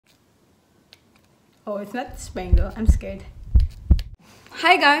Oh, it's not spraying though. I'm scared.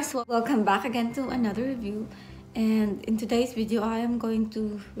 Hi guys, welcome back again to another review. And in today's video, I am going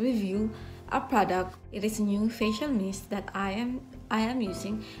to review a product. It is a new facial mist that I am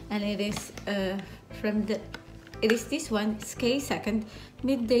using, and it is this one, K Second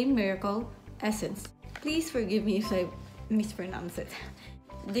Midday Miracle Essence. Please forgive me if I mispronounce it.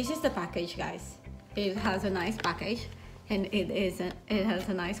 This is the package, guys. It has a nice package, and it has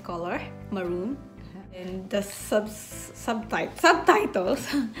a nice color, maroon. And the subtitles,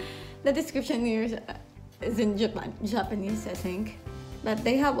 the description here is in Japanese, I think, but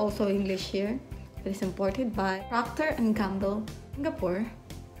they have also English here. It is imported by Procter & Gamble, Singapore.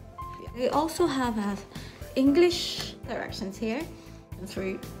 They also have English directions here for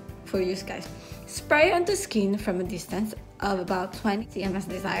you guys. Spray onto skin from a distance of about 20 cm as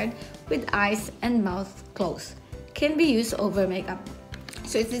desired, with eyes and mouth closed. Can be used over makeup.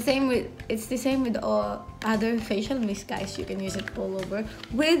 So it's the same with all other facial mist, guys. You can use it all over,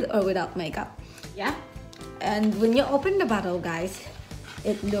 with or without makeup. Yeah. And when you open the bottle, guys,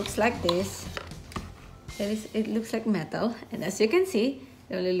 it looks like this. It looks like metal, and as you can see,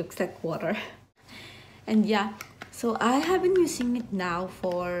 it only looks like water. And yeah, so I have been using it now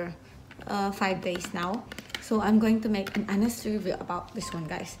for 5 days now. So I'm going to make an honest review about this one,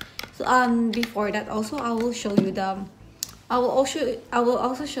 guys. So before that, also I will show you I will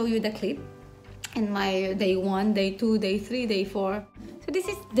also show you the clip in my day 1, day 2, day 3, day 4. So this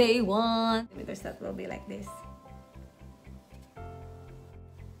is day 1. Because that will be like this.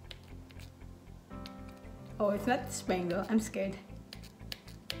 Oh, it's not spraying though. I'm scared.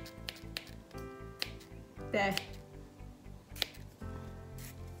 There.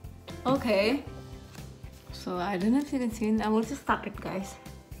 Okay. So I don't know if you can see it. I will just tap it, guys.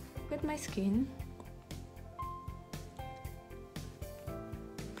 Look at my skin.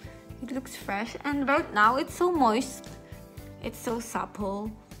 It looks fresh, and right now it's so moist. It's so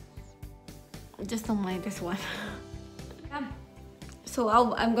supple. I just don't mind this one. Yeah. So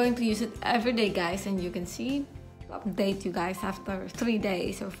I'm going to use it every day, guys, and you can see, update you guys after 3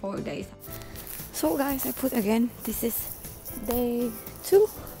 days or 4 days. So guys, I put again, this is day 2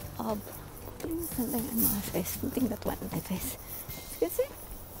 of putting something on my face, putting that one on my face. You can see?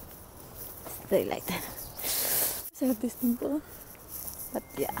 Stay like that. So I have this pimple, but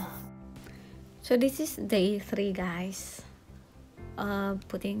yeah. So this is day 3, guys,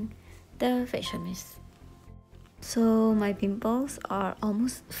 putting the facial mist. So my pimples are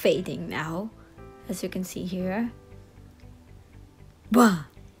almost fading now, as you can see here. Bah!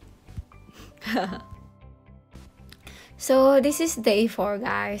 So this is day 4,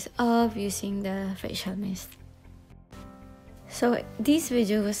 guys, of using the facial mist. So this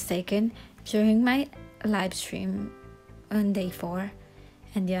video was taken during my live stream on day 4,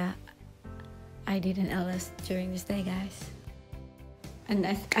 and yeah, I did an LS during this day, guys.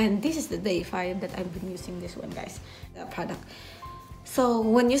 And this is the day 5 that I've been using this one, guys, the product. So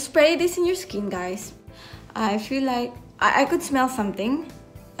when you spray this in your skin, guys, I feel like I could smell something.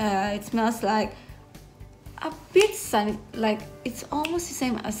 It smells like a bit like it's almost the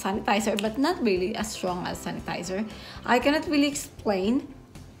same as sanitizer, but not really as strong as sanitizer. I cannot really explain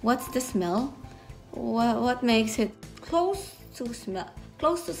what's the smell, what makes it close to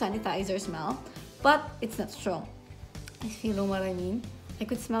sanitizer smell, but it's not strong. If you know what I mean. I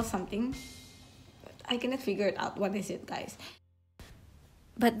could smell something, but I cannot figure it out. What is it, guys?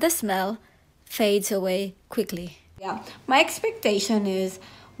 But the smell fades away quickly. Yeah, my expectation is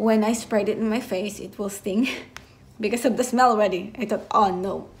when I sprayed it in my face, it will sting because of the smell already. I thought, oh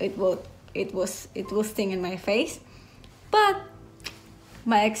no, it will sting in my face. But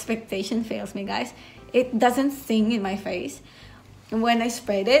my expectation fails me, guys. It doesn't sting in my face. When I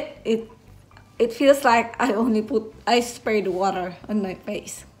sprayed it, it feels like I sprayed water on my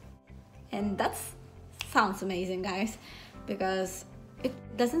face. And that sounds amazing, guys, because it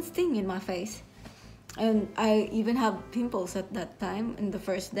doesn't sting in my face. And I even have pimples at that time in the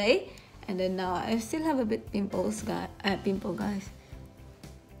first day, and then now I still have a bit pimple, guys.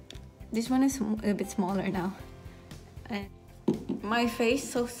 This one is a bit smaller now. And my face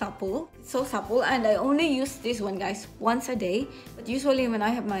so supple, and I only use this one, guys, once a day. But usually when I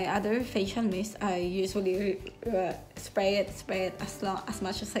have my other facial mist, I usually spray it as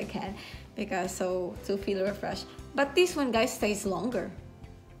much as I can, because to feel refreshed. But this one, guys, stays longer.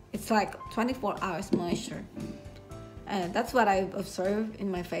 It's like 24 hours moisture, and that's what I've observed in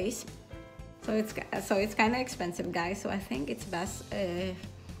my face. So it's kind of expensive, guys. So I think it's best if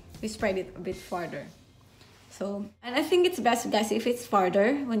we spread it a bit farther. So, and I think it's best, guys, if it's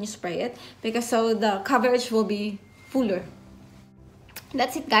farther when you spray it, because so the coverage will be fuller.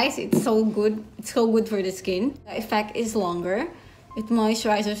 That's it, guys. It's so good. It's so good for the skin. The effect is longer. It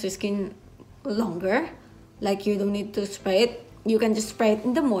moisturizes the skin longer. Like, you don't need to spray it. You can just spray it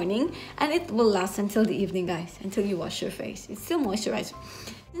in the morning and it will last until the evening, guys, until you wash your face. It's still moisturized.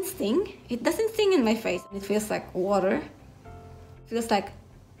 It doesn't sting. It doesn't sting in my face. It feels like water. It feels like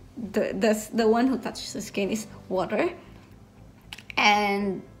the one who touches the skin is water,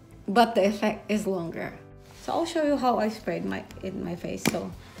 but the effect is longer. So I'll show you how I sprayed in my face.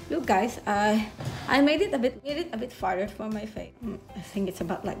 So look, guys, I made it a bit farther for my face. I think it's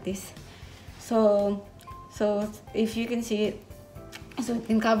about like this. So if you can see it, so it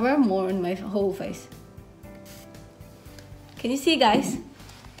can cover more on my whole face. Can you see, guys?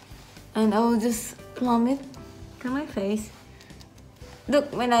 And I'll just plumb it to my face.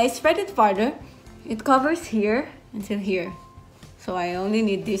 Look, when I spread it farther, it covers here until here. So I only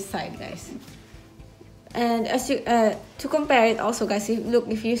need this side, guys. And as you to compare it also, guys,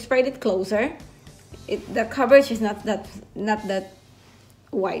 if you spread it closer, the coverage is not that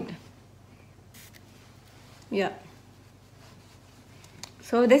wide. Yeah.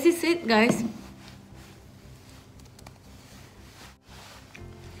 So this is it, guys.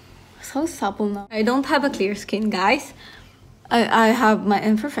 So supple now. I don't have a clear skin, guys. I have my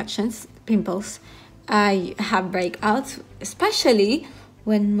imperfections, pimples. I have breakouts, especially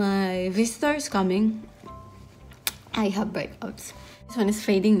when my visitor is coming. I have breakouts. This one is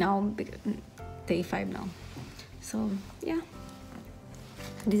fading now, day 5 now. So yeah,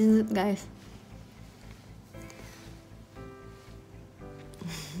 this is it, guys.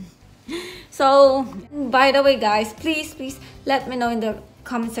 So by the way, guys, please let me know in the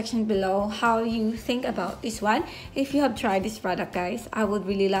comment section below how you think about this one. If you have tried this product, guys, I would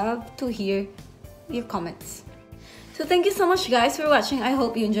really love to hear your comments. So thank you so much, guys, for watching. I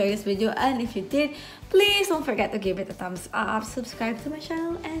hope you enjoyed this video, and if you did, please don't forget to give it a thumbs up, subscribe to my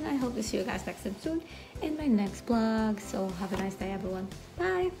channel, and I hope to see you guys next time soon in my next vlog. So have a nice day, everyone.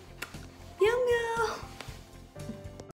 Bye.